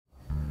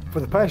For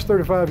the past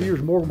 35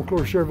 years, Morgan McClure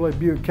Chevrolet,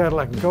 Buick,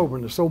 Cadillac, and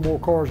Coburn have sold more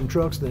cars and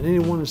trucks than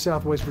anyone in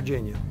Southwest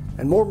Virginia.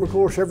 And Morgan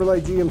McClure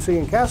Chevrolet GMC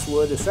in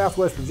Castlewood is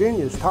Southwest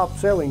Virginia's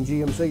top-selling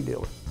GMC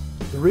dealer.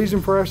 The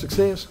reason for our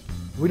success?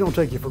 We don't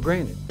take you for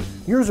granted.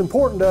 You're as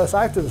important to us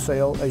after the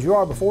sale as you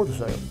are before the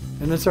sale.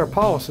 And it's our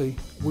policy,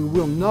 we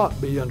will not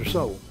be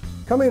undersold.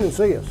 Come in and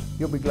see us.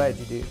 You'll be glad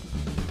you did.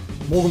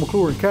 Morgan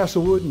McClure in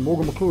Castlewood and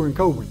Morgan McClure in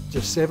Coburn,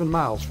 just 7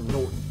 miles from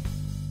Norton.